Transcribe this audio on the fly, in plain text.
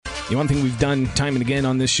One thing we've done time and again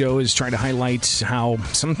on this show is try to highlight how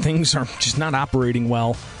some things are just not operating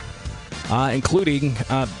well, including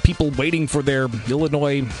people waiting for their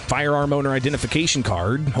Illinois firearm owner identification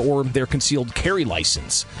card or their concealed carry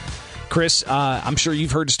license. Chris, I'm sure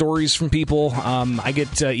you've heard stories from people. I get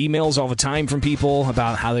emails all the time from people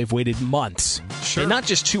about how they've waited months. Sure. And not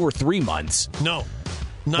just 2 or 3 months. No.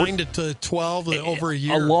 9 to 12, over a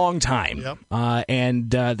year. A long time. Yep. And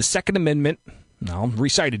the Second Amendment, I'll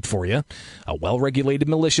recite it for you. A well-regulated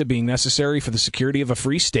militia being necessary for the security of a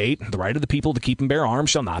free state, the right of the people to keep and bear arms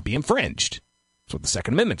shall not be infringed. That's what the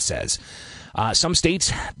Second Amendment says. Some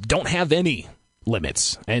states don't have any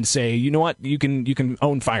limits and say, you know what, you can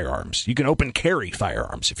own firearms. You can open carry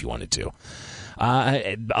firearms if you wanted to.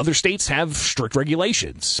 Other states have strict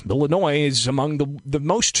regulations. Illinois is among the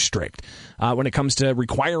most strict when it comes to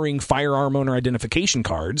requiring firearm owner identification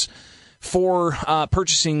cards for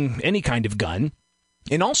purchasing any kind of gun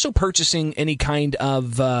and also purchasing any kind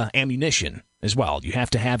of ammunition as well. You have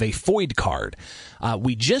to have a FOID card.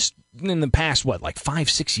 We just, in the past,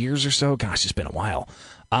 5-6 years or so, gosh, it's been a while,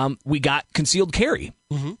 we got concealed carry.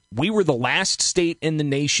 Mm-hmm. We were the last state in the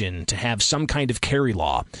nation to have some kind of carry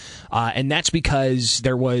law, and that's because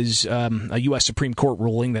there was a U.S. Supreme Court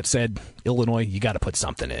ruling that said, Illinois, you got to put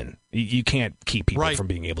something in. You can't keep people from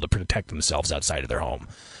being able to protect themselves outside of their home.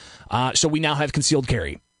 So we now have concealed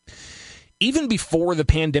carry. Even before the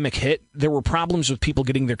pandemic hit, there were problems with people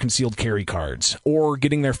getting their concealed carry cards or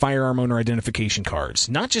getting their firearm owner identification cards,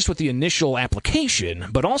 not just with the initial application,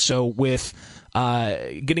 but also with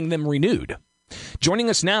getting them renewed. Joining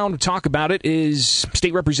us now to talk about it is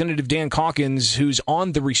State Representative Dan Calkins, who's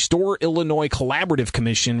on the Restore Illinois Collaborative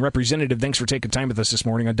Commission. Representative, thanks for taking time with us this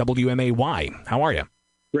morning on WMAY. How are you?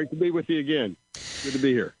 Great to be with you again. Good to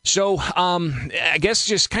be here. So, I guess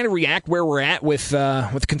just kind of react where we're at with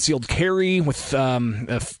concealed carry, with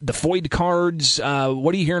the FOID cards.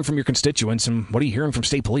 What are you hearing from your constituents, and what are you hearing from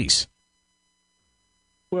state police?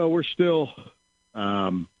 Well, we're still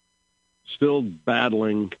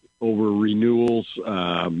battling over renewals,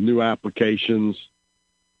 new applications.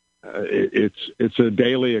 It's a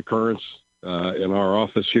daily occurrence in our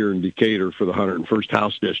office here in Decatur for the 101st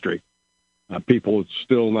House District. People are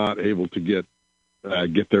still not able to get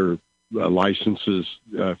their licenses,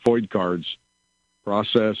 FOID cards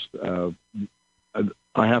processed.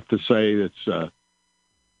 I have to say it's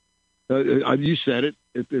you said it.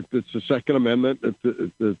 It's the Second Amendment.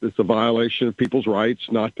 It's a violation of people's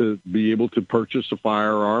rights not to be able to purchase a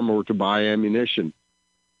firearm or to buy ammunition,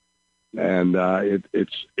 and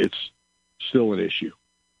it's still an issue.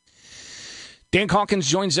 Dan Calkins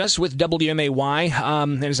joins us with WMAY.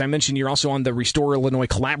 And as I mentioned, you're also on the Restore Illinois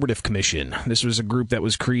Collaborative Commission. This was a group that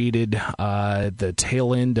was created at the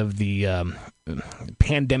tail end of the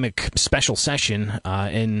pandemic special session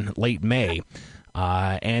in late May.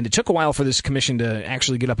 And it took a while for this commission to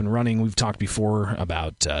actually get up and running. We've talked before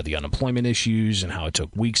about the unemployment issues and how it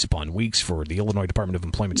took weeks upon weeks for the Illinois Department of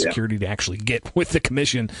Employment Security to actually get with the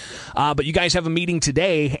commission. But you guys have a meeting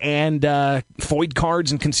today, and FOID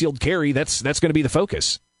cards and concealed carry, that's going to be the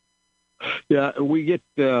focus. Yeah, we get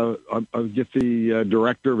the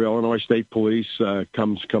director of Illinois State Police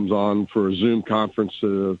comes on for a Zoom conference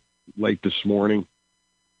late this morning.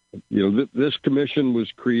 You know, this commission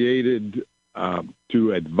was created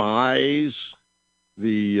to advise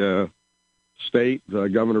the state,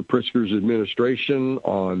 Governor Pritzker's administration,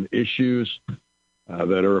 on issues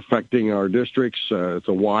that are affecting our districts. It's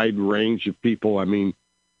a wide range of people. I mean,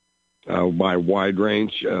 by wide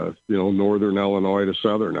range, northern Illinois to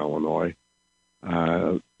southern Illinois,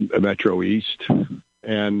 Metro East.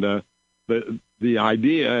 And the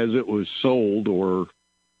idea as it was sold, or,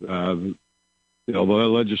 the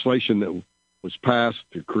legislation that was passed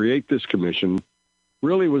to create this commission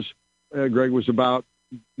really was, Greg, was about,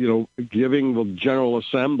 giving the General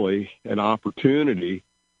Assembly an opportunity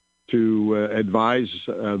to advise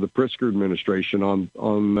the Pritzker administration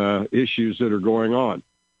on issues that are going on.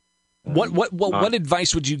 What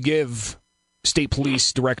advice would you give State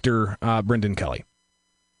Police Director Brendan Kelly?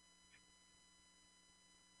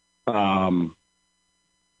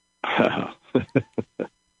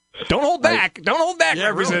 Don't hold back. Don't hold back,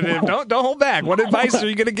 Representative. Don't hold back. What advice are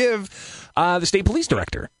you going to give the state police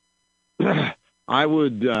director? I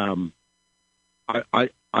would have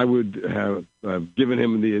given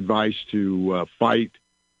him the advice to fight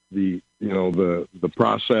the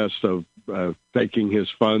process of taking his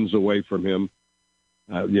funds away from him.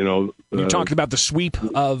 You talked about the sweep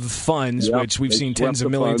of funds, which we've seen tens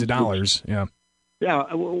of millions of dollars.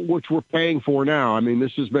 Which we're paying for now. I mean,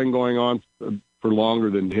 this has been going on for longer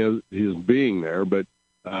than his being there, but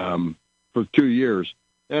for 2 years.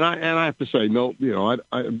 And I have to say, no,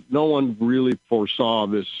 no one really foresaw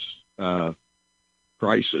this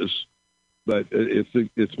crisis, but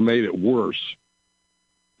it's made it worse.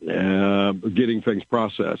 Getting things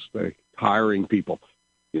processed, hiring people.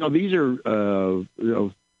 These are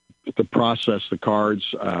to process the cards.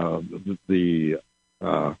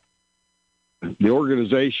 The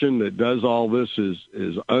organization that does all this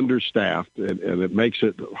is understaffed, and it makes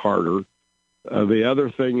it harder. The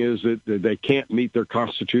other thing is that they can't meet their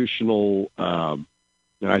constitutional, and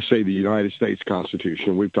I say the United States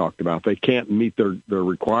Constitution, we've talked about, they can't meet their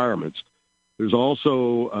requirements. There's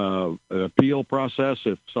also an appeal process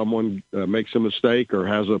if someone makes a mistake or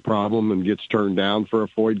has a problem and gets turned down for a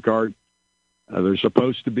FOID card. There's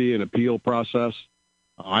supposed to be an appeal process.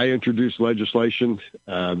 I introduced legislation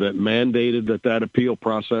that mandated that appeal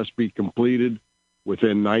process be completed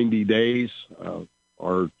within 90 days.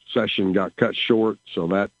 Our session got cut short, so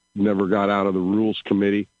that never got out of the Rules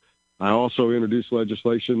Committee. I also introduced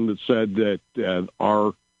legislation that said that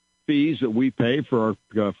our fees that we pay for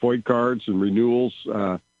our FOID cards and renewals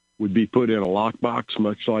would be put in a lockbox,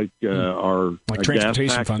 much like our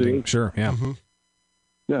transportation gas funding. Sure, yeah. Mm-hmm.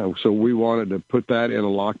 Yeah, so we wanted to put that in a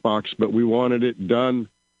lockbox, but we wanted it done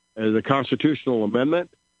as a constitutional amendment,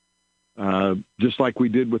 just like we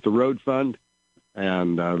did with the road fund,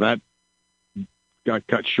 and that got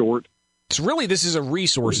cut short. So really, this is a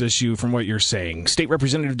resource issue from what you're saying. State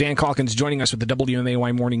Representative Dan Calkins joining us with the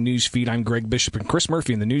WMAY Morning News Feed. I'm Greg Bishop and Chris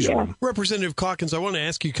Murphy in the newsroom. Yeah. Representative Calkins, I want to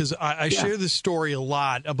ask you, because I share this story a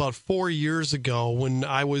lot. About 4 years ago when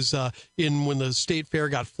I was when the state fair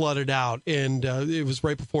got flooded out, and it was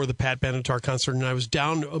right before the Pat Benatar concert, and I was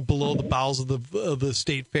down below the bowels of the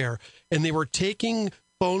state fair, and they were taking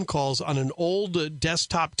phone calls on an old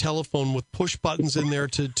desktop telephone with push buttons in there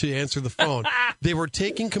to answer the phone. They were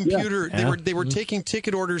taking they were taking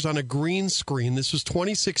ticket orders on a green screen. This was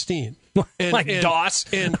 2016. Like DOS.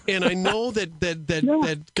 And I know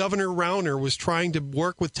that Governor Rauner was trying to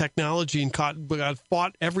work with technology and got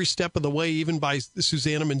fought every step of the way, even by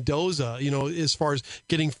Susana Mendoza, as far as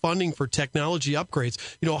getting funding for technology upgrades.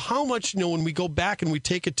 How much, when we go back and we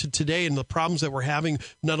take it to today and the problems that we're having,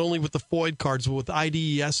 not only with the FOID cards, but with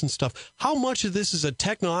IDES and stuff, how much of this is a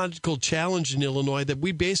technological challenge in Illinois that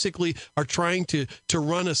we basically are trying to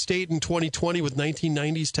run a state in 2020 with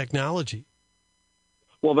 1990s technology?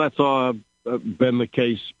 Well, that's been the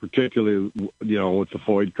case, particularly, with the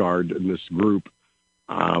FOID card in this group.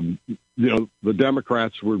 The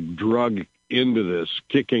Democrats were drugged into this,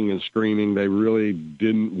 kicking and screaming. They really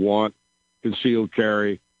didn't want concealed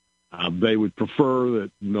carry. They would prefer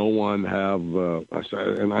that no one have,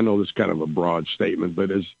 and I know this is kind of a broad statement,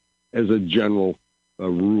 but as a general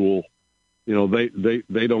rule,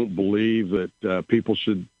 they don't believe that people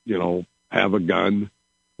should, have a gun.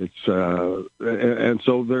 It's and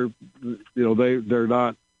so they're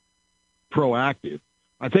not proactive.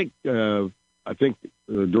 I think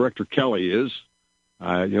Director Kelly is.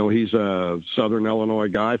 He's a Southern Illinois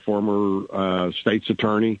guy, former state's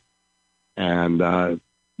attorney, and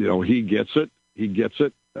he gets it. He gets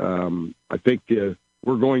it. I think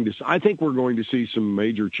we're going to see some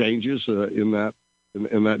major changes in that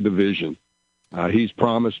division. He's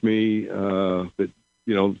promised me that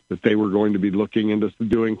they were going to be looking into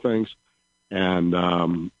doing things, and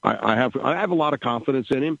I have a lot of confidence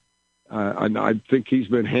in him. I think he's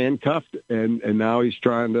been handcuffed, and now he's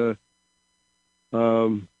trying to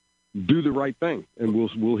do the right thing, and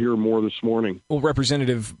we'll hear more this morning. Well,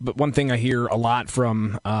 Representative, but one thing I hear a lot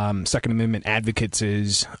from Second Amendment advocates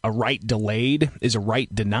is a right delayed is a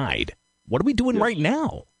right denied. What are we doing right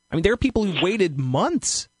now? I mean, there are people who waited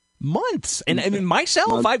months. And I mean,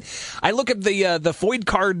 myself, I look at the FOID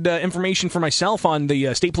card information for myself on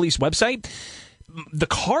the state police website. The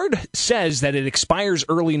card says that it expires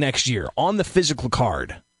early next year on the physical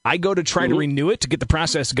card. I go to try to renew it to get the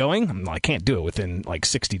process going. I can't do it within like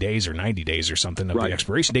 60 days or 90 days or something of the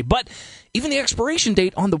expiration date. But even the expiration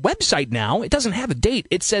date on the website now, it doesn't have a date.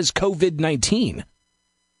 It says COVID-19.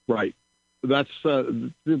 Right. That's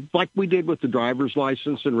like we did with the driver's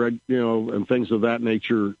license and things of that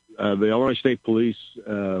nature. The Illinois State Police,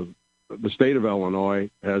 the state of Illinois,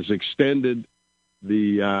 has extended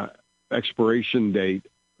the expiration date,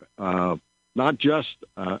 not just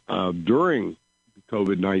during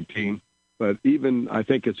COVID-19, but even I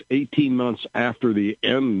think it's 18 months after the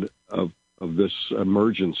end of this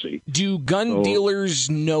emergency. Do gun dealers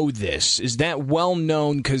know this? Is that well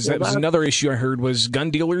known? Because that was another issue I heard was gun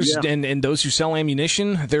dealers and those who sell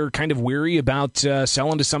ammunition, they're kind of weary about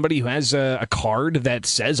selling to somebody who has a card that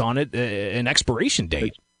says on it an expiration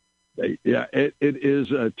date. Yeah, it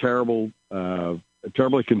is a terribly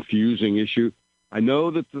confusing issue. I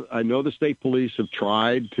know that the state police have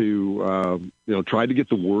tried to get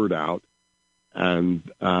the word out, and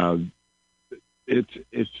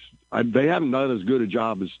they haven't done as good a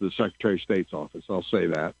job as the Secretary of State's office. I'll say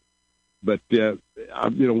that. But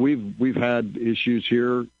we've had issues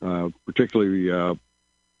here, particularly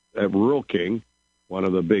at Rural King, one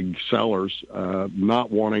of the big sellers,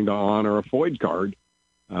 not wanting to honor a FOID card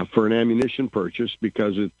for an ammunition purchase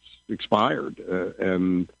because it's expired,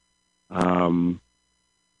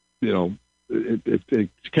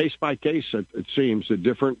 it's case by case. It seems that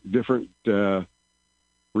different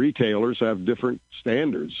retailers have different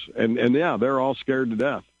standards, and they're all scared to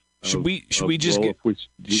death. Should we just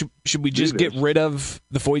get rid of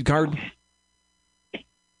the FOID card?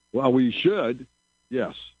 Well, we should.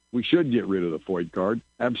 Yes, we should get rid of the FOID card.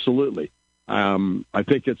 Absolutely. I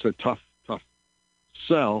think it's a tough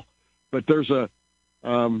sell, but there's a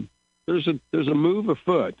move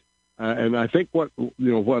afoot, and I think what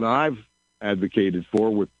I've advocated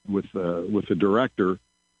for with the director,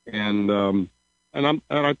 and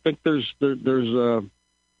I think there's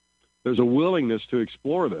a willingness to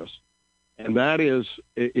explore this, and that is,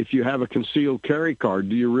 if you have a concealed carry card,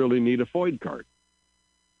 do you really need a FOID card?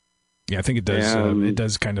 Yeah, I think it does. It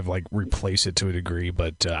does kind of like replace it to a degree,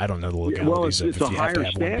 but I don't know the legalities of if you have to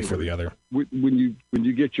have one before the other. When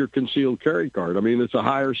you get your concealed carry card, I mean, it's a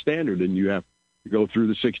higher standard, and you have to go through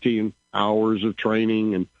the 16 hours of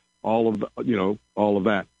training and all of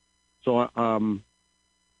that. So,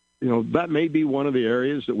 that may be one of the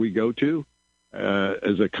areas that we go to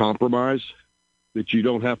as a compromise, that you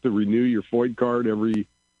don't have to renew your FOID card every.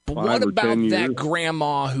 But what about that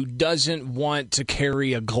grandma who doesn't want to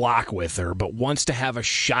carry a Glock with her, but wants to have a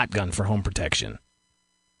shotgun for home protection?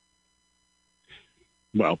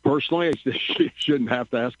 Well, personally, she shouldn't have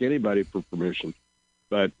to ask anybody for permission.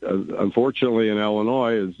 But unfortunately, in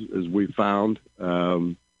Illinois, as we found,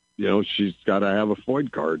 she's got to have a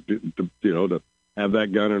FOID card to have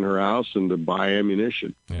that gun in her house and to buy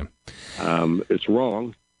ammunition. Yeah. It's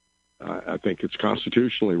wrong. I think it's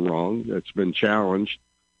constitutionally wrong. It's been challenged.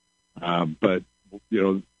 But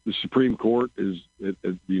the Supreme Court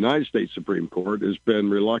the United States Supreme Court has been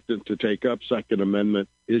reluctant to take up Second Amendment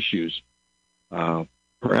issues.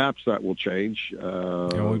 Perhaps that will change.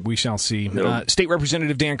 We shall see. State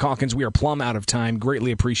Representative Dan Calkins, we are plumb out of time.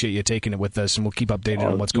 Greatly appreciate you taking it with us, and we'll keep updated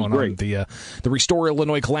on what's going on. The Restore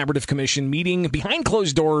Illinois Collaborative Commission meeting behind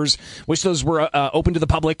closed doors. Wish those were open to the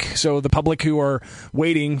public, so the public who are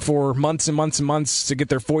waiting for months and months and months to get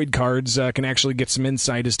their FOID cards can actually get some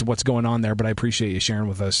insight as to what's going on there. But I appreciate you sharing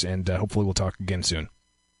with us, and hopefully we'll talk again soon.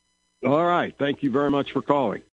 All right. Thank you very much for calling.